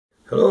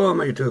Hello,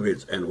 my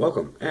YouTubians, and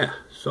welcome.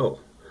 So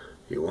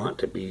you want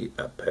to be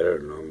a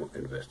paranormal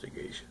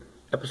investigation,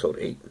 episode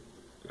 8.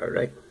 All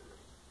right.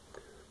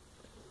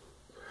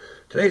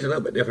 Today's a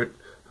little bit different.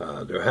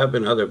 There have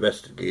been other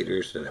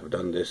investigators that have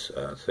done this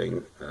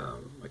thing.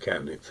 I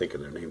can't think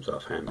of their names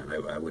offhand, and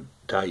I would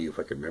tell you if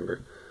I could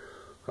remember.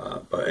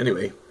 But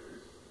anyway,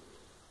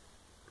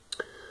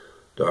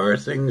 there are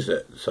things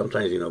that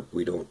sometimes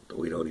we don't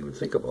even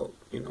think about.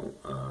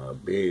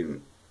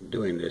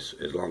 Doing this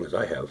as long as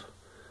I have.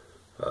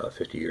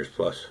 50 years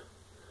plus,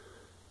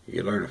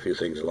 you learn a few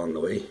things along the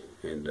way,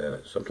 and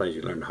sometimes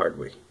you learn the hard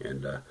way.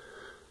 And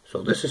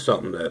so this is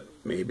something that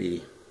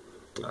maybe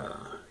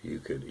you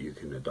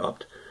can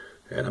adopt.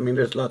 And I mean,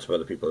 there's lots of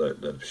other people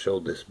that have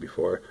showed this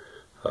before,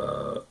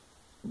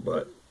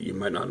 but you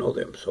might not know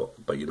them.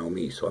 But you know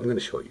me, so I'm going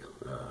to show you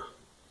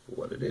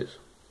what it is.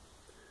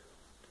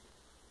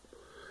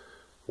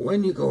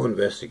 When you go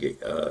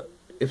investigate,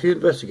 if you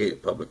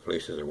investigate public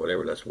places or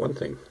whatever, that's one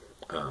thing.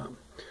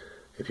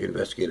 If you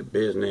investigate a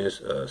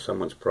business,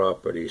 someone's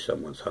property,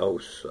 someone's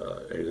house,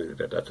 anything like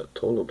that, that's a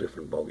total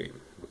different ballgame,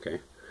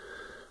 okay?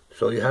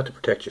 So you have to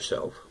protect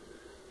yourself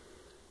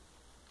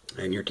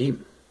and your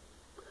team.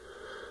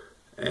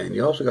 And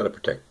you also got to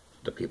protect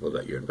the people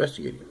that you're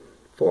investigating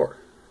for,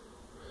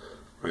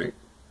 right?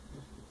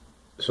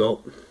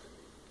 So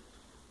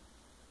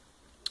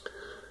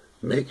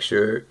make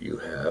sure you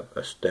have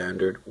a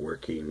standard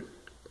working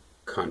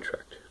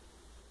contract,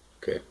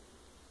 okay?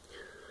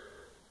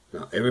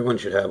 Now, everyone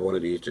should have one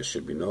of these. There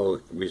should be no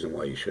reason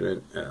why you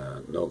shouldn't.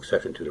 No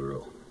exception to the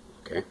rule.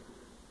 Okay?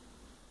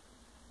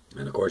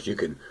 And of course, you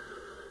can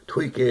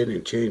tweak it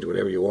and change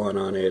whatever you want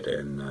on it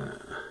and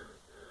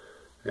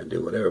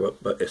do whatever.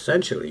 But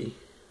essentially,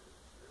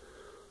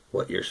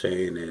 what you're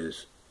saying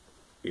is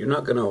you're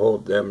not going to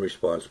hold them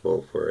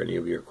responsible for any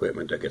of your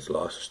equipment that gets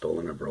lost,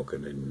 stolen, or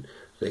broken. And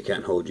they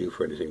can't hold you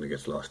for anything that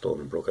gets lost, stolen,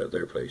 and broken at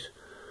their place.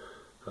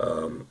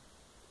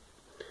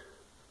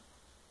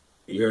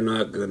 You're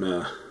not going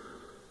to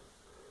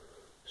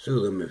sue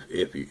them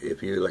if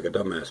you like a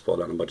dumbass fall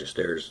down a bunch of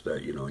stairs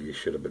that you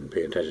should have been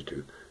paying attention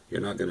to.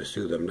 You're not going to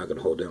sue them, not going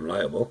to hold them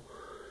liable,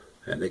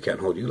 and they can't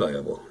hold you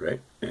liable,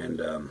 right?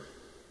 And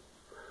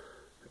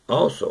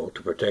also,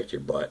 to protect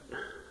your butt,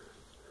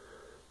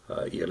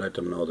 you let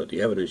them know that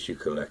the evidence you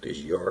collect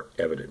is your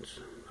evidence,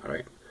 all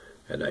right,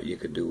 and that you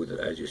can do with it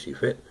as you see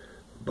fit.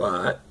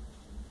 But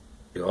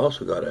you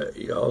also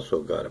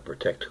gotta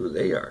protect who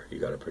they are. You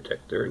gotta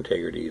protect their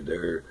integrity,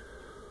 their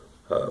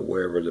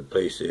wherever the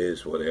place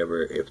is,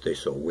 whatever, if they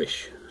so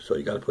wish. So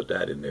you got to put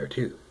that in there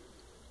too.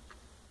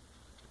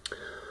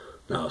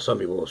 Now, some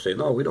people will say,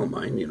 no, we don't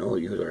mind,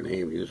 use our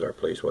name, use our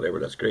place, whatever,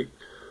 that's great.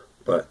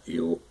 But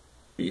you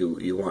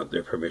want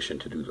their permission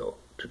to do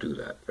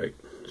that, right?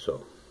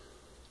 So,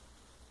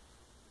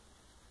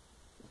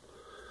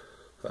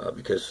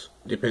 because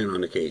depending on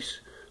the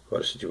case or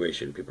the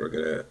situation, people are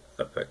going to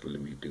effectively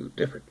do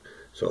different.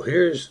 So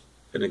here's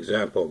an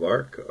example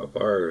of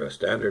our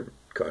standard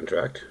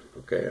contract.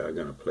 Okay, I'm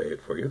going to play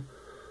it for you,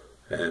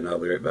 and I'll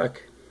be right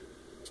back.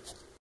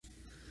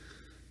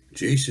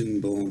 Jason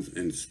Bones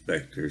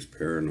Inspectors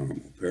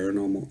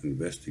Paranormal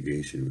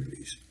Investigation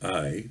Release.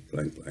 I,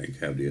 blank blank,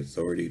 have the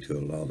authority to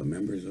allow the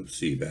members of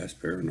C.B.A.S.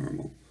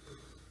 Paranormal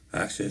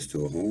access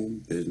to a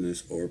home,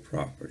 business, or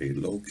property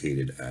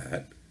located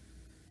at,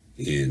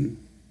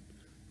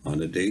 on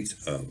the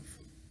dates of,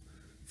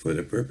 for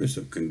the purpose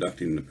of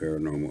conducting the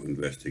paranormal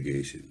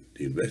investigation.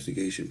 The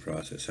investigation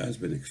process has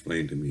been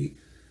explained to me.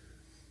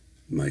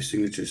 My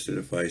signature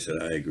certifies that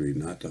I agree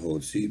not to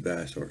hold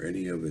C.B.A.S. or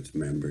any of its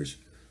members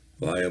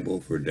liable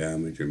for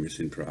damage or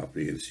missing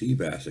property, and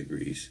C.B.A.S.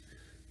 agrees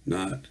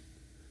not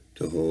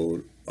to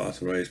hold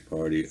authorized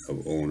party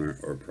of owner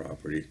or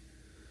property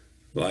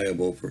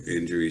liable for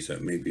injuries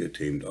that may be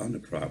obtained on the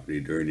property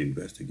during the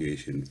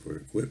investigation for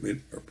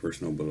equipment or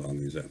personal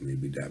belongings that may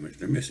be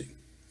damaged or missing.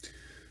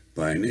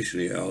 By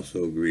initially, I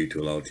also agreed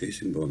to allow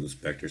Jason Bones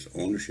Inspectors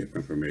ownership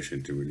and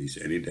permission to release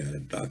any data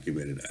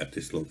documented at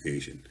this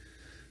location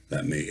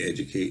that may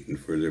educate and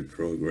further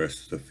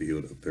progress the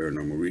field of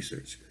paranormal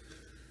research.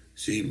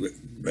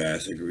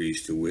 C.B.A.S.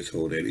 agrees to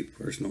withhold any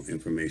personal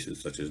information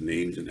such as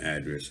names and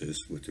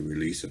addresses with the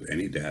release of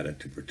any data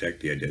to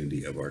protect the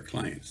identity of our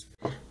clients.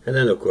 And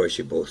then, of course,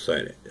 you both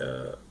sign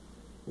it.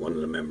 One of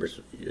the members,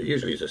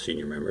 usually it's a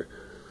senior member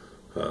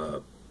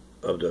of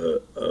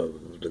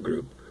the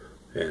group,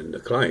 and the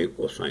client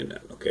will sign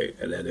that, okay?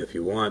 And then if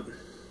you want,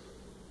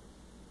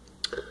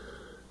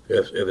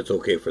 if it's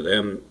okay for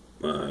them,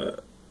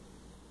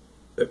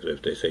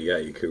 if they say, yeah,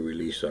 you can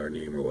release our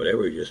name or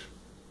whatever, you just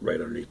write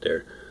underneath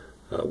there,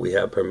 we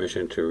have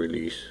permission to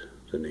release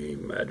the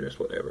name, address,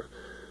 whatever.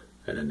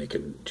 And then they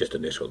can just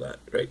initial that,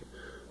 right?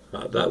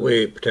 That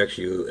way it protects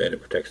you and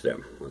it protects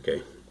them,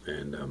 okay?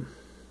 And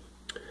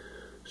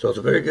so it's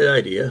a very good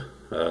idea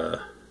to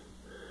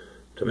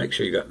make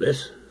sure you got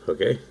this,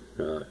 okay?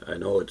 I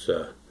know it's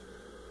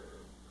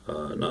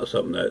not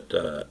something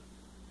that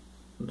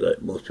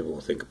most people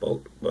will think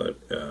about, but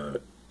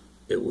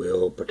it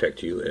will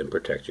protect you and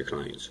protect your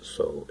clients.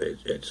 So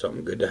it's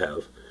something good to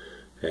have.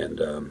 And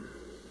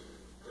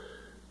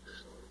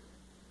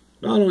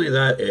Not only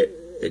that,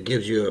 it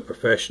gives you a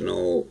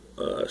professional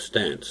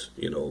stance,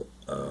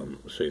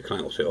 so your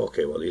client will say,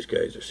 okay, well, these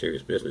guys are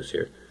serious business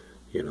here,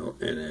 and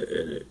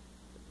it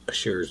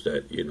assures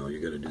that, you're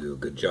going to do a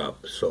good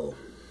job. So,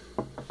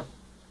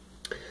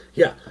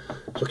 yeah,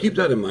 so keep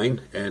that in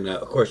mind, and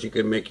of course, you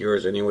can make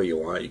yours any way you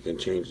want. You can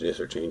change this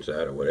or change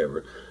that or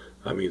whatever.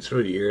 I mean,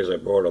 through the years, I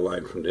borrowed a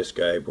line from this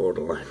guy, borrowed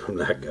a line from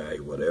that guy,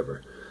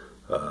 whatever,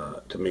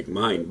 to make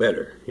mine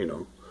better,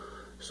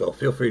 So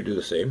feel free to do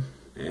the same,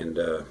 and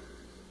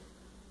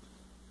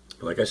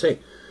like I say,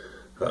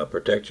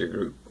 protect your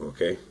group,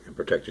 okay, and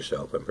protect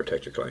yourself and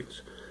protect your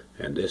clients,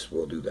 and this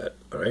will do that.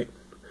 All right,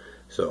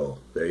 so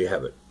there you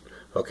have it.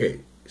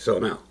 Okay, so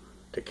now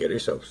take care of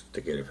yourselves,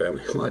 take care of your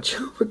family, watch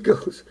how it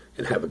goes,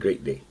 and have a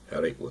great day.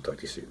 All right, we'll talk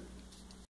to you soon.